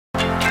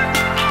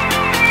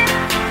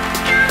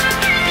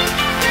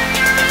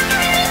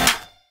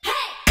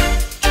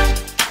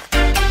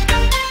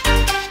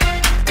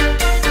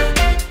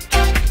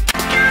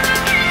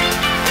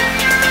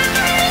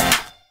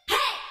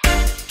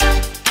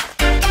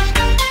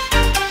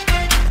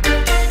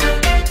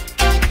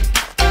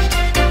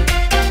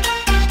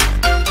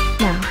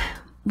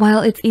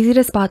While it's easy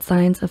to spot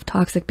signs of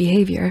toxic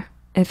behavior,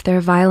 if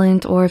they're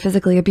violent or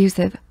physically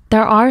abusive,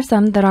 there are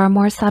some that are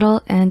more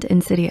subtle and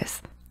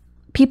insidious.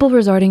 People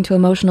resorting to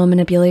emotional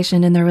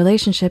manipulation in their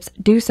relationships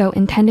do so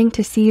intending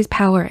to seize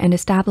power and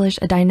establish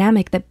a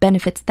dynamic that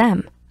benefits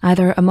them,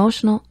 either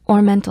emotional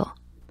or mental.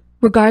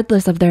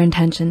 Regardless of their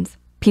intentions,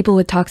 people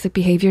with toxic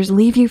behaviors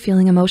leave you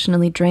feeling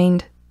emotionally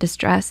drained,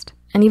 distressed,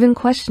 and even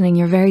questioning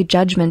your very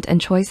judgment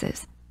and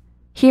choices.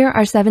 Here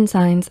are 7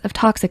 signs of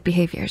toxic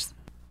behaviors.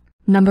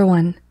 Number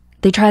 1,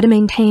 they try to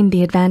maintain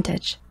the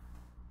advantage.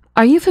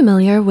 Are you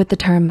familiar with the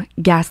term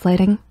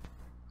gaslighting?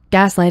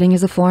 Gaslighting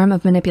is a form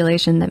of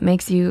manipulation that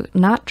makes you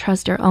not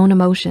trust your own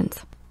emotions.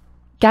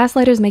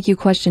 Gaslighters make you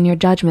question your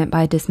judgment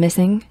by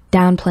dismissing,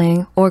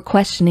 downplaying, or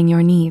questioning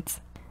your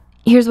needs.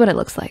 Here's what it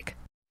looks like.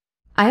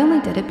 I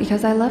only did it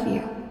because I love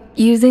you.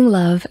 Using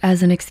love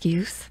as an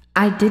excuse.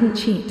 I didn't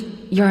cheat.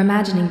 You're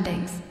imagining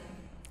things.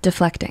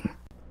 Deflecting.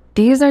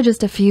 These are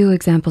just a few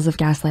examples of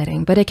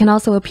gaslighting, but it can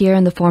also appear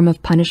in the form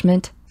of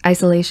punishment,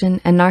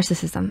 isolation, and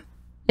narcissism.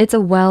 It's a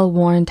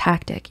well-worn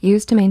tactic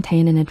used to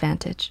maintain an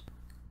advantage.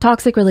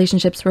 Toxic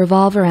relationships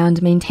revolve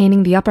around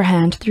maintaining the upper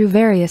hand through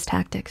various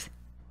tactics.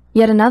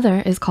 Yet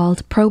another is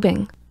called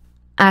probing,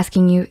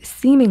 asking you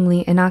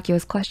seemingly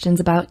innocuous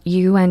questions about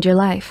you and your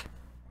life.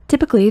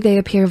 Typically, they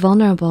appear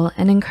vulnerable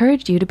and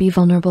encourage you to be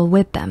vulnerable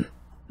with them,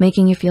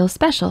 making you feel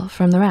special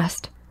from the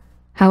rest.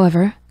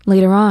 However,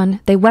 later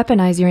on, they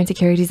weaponize your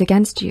insecurities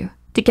against you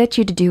to get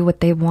you to do what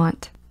they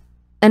want.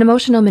 An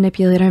emotional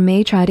manipulator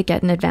may try to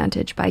get an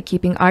advantage by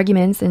keeping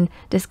arguments and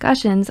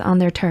discussions on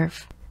their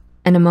turf,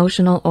 an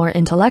emotional or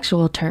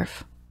intellectual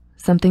turf,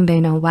 something they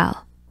know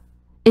well.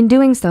 In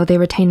doing so, they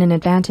retain an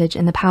advantage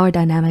in the power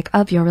dynamic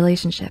of your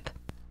relationship.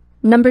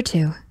 Number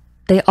 2,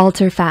 they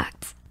alter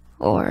facts,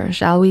 or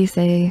shall we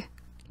say,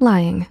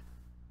 lying.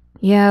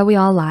 Yeah, we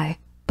all lie,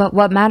 but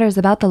what matters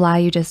about the lie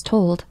you just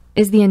told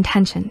is the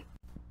intention.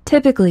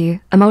 Typically,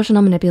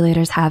 emotional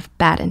manipulators have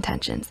bad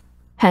intentions.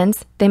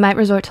 Hence, they might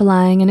resort to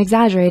lying and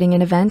exaggerating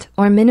an event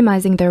or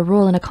minimizing their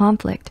role in a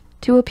conflict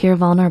to appear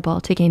vulnerable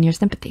to gain your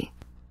sympathy.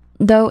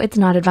 Though it's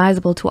not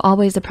advisable to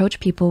always approach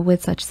people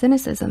with such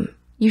cynicism,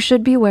 you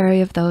should be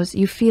wary of those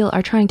you feel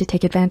are trying to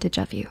take advantage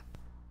of you.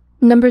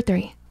 Number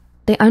 3,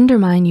 they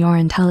undermine your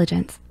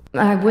intelligence.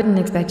 I wouldn't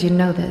expect you to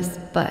know this,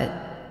 but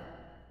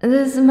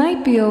this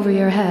might be over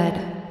your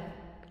head.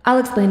 I'll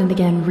explain it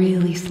again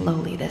really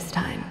slowly this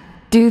time.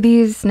 Do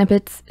these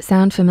snippets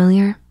sound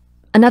familiar?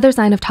 Another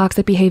sign of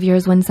toxic behavior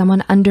is when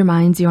someone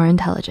undermines your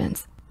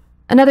intelligence.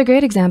 Another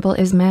great example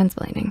is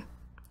mansplaining.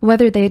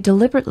 Whether they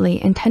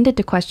deliberately intended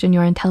to question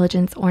your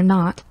intelligence or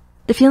not,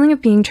 the feeling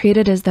of being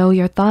treated as though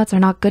your thoughts are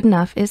not good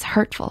enough is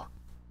hurtful.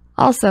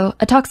 Also,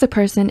 a toxic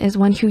person is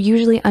one who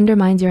usually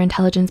undermines your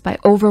intelligence by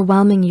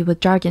overwhelming you with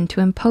jargon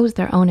to impose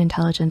their own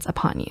intelligence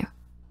upon you.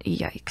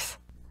 Yikes.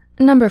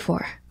 Number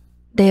 4,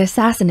 they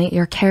assassinate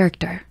your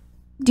character.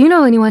 Do you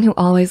know anyone who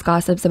always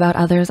gossips about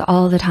others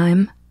all the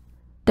time?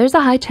 There's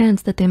a high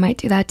chance that they might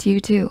do that to you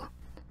too.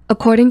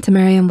 According to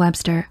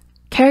Merriam-Webster,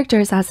 character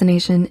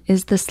assassination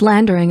is the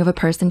slandering of a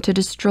person to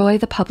destroy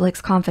the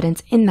public's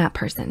confidence in that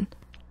person.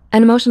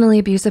 An emotionally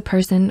abusive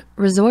person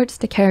resorts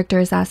to character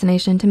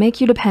assassination to make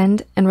you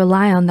depend and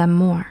rely on them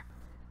more.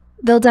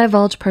 They'll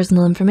divulge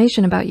personal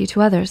information about you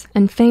to others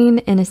and feign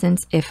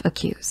innocence if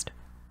accused.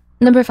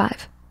 Number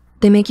 5,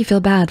 they make you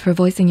feel bad for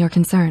voicing your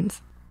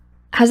concerns.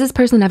 Has this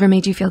person ever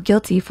made you feel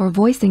guilty for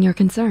voicing your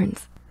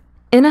concerns?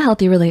 In a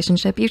healthy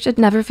relationship, you should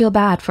never feel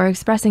bad for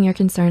expressing your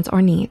concerns or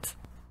needs.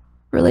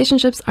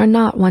 Relationships are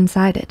not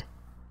one-sided.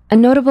 A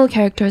notable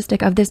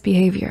characteristic of this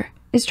behavior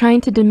is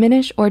trying to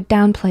diminish or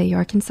downplay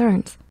your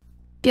concerns.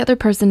 The other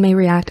person may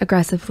react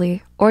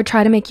aggressively or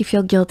try to make you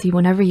feel guilty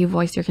whenever you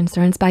voice your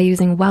concerns by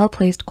using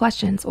well-placed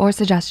questions or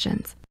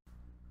suggestions.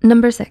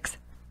 Number 6,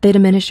 they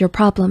diminish your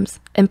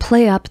problems and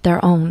play up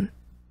their own.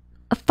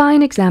 A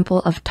fine example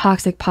of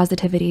toxic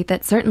positivity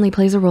that certainly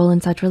plays a role in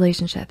such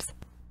relationships.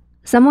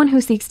 Someone who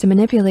seeks to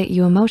manipulate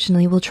you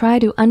emotionally will try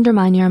to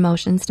undermine your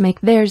emotions to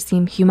make theirs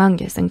seem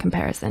humongous in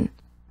comparison.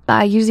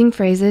 By using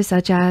phrases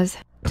such as,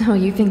 "Oh,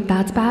 you think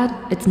that's bad?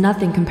 It's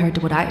nothing compared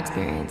to what I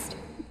experienced."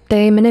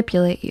 They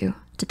manipulate you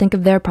to think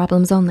of their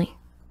problems only.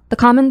 The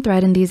common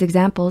thread in these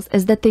examples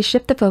is that they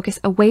shift the focus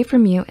away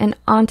from you and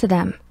onto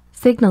them,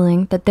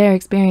 signaling that their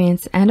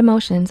experience and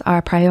emotions are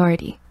a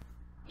priority.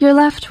 You're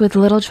left with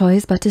little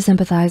choice but to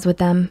sympathize with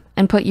them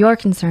and put your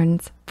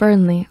concerns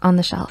firmly on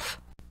the shelf.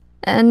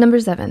 And number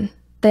 7,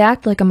 they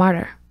act like a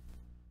martyr.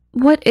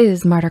 What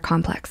is martyr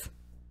complex?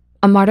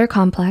 A martyr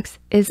complex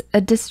is a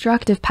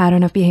destructive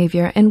pattern of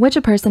behavior in which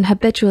a person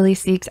habitually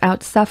seeks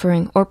out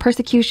suffering or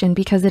persecution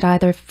because it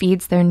either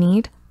feeds their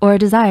need or a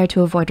desire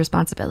to avoid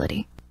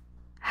responsibility.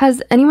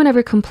 Has anyone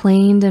ever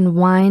complained and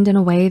whined in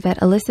a way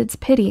that elicits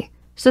pity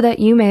so that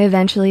you may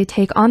eventually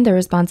take on their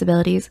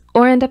responsibilities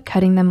or end up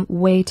cutting them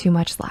way too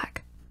much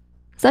slack?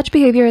 Such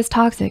behavior is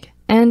toxic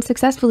and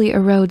successfully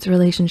erodes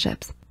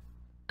relationships.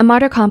 A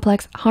martyr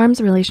complex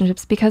harms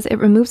relationships because it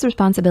removes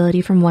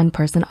responsibility from one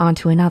person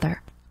onto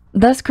another,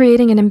 thus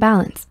creating an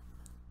imbalance.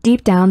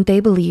 Deep down, they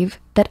believe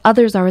that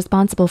others are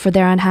responsible for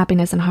their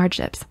unhappiness and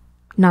hardships,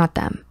 not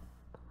them.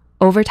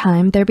 Over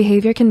time, their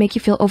behavior can make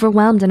you feel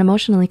overwhelmed and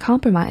emotionally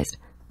compromised,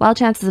 while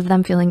chances of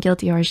them feeling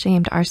guilty or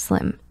ashamed are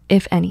slim,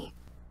 if any.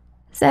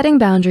 Setting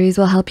boundaries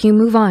will help you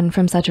move on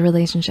from such a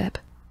relationship.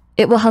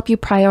 It will help you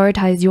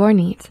prioritize your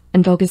needs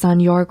and focus on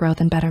your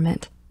growth and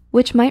betterment,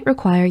 which might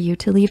require you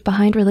to leave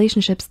behind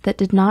relationships that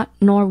did not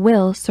nor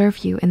will serve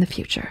you in the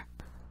future.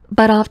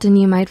 But often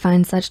you might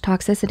find such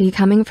toxicity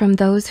coming from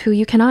those who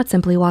you cannot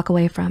simply walk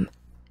away from.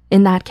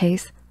 In that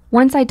case,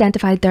 once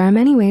identified, there are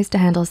many ways to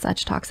handle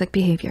such toxic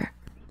behavior.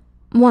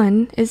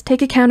 1 is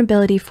take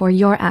accountability for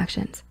your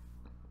actions.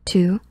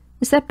 2,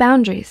 set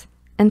boundaries.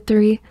 And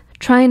 3,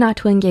 try not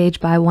to engage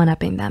by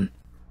one-upping them.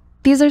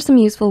 These are some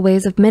useful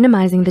ways of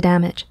minimizing the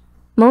damage.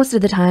 Most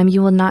of the time,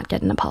 you will not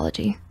get an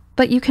apology,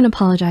 but you can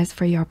apologize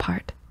for your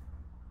part.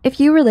 If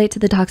you relate to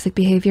the toxic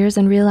behaviors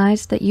and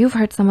realize that you've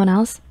hurt someone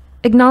else,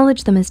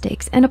 acknowledge the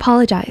mistakes and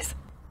apologize.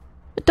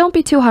 But don't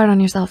be too hard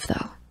on yourself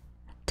though.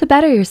 To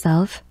better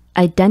yourself,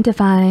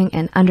 identifying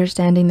and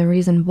understanding the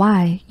reason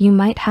why you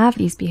might have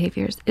these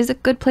behaviors is a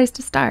good place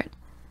to start.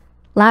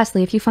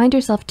 Lastly, if you find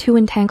yourself too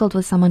entangled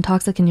with someone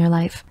toxic in your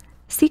life,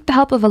 seek the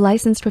help of a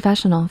licensed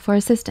professional for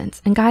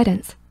assistance and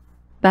guidance.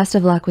 Best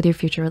of luck with your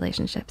future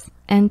relationships,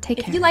 and take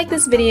care. If you like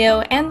this video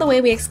and the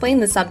way we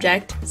explain the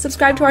subject,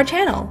 subscribe to our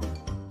channel.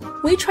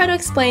 We try to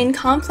explain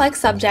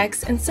complex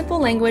subjects in simple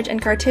language and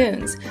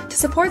cartoons to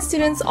support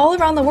students all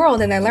around the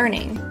world in their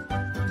learning.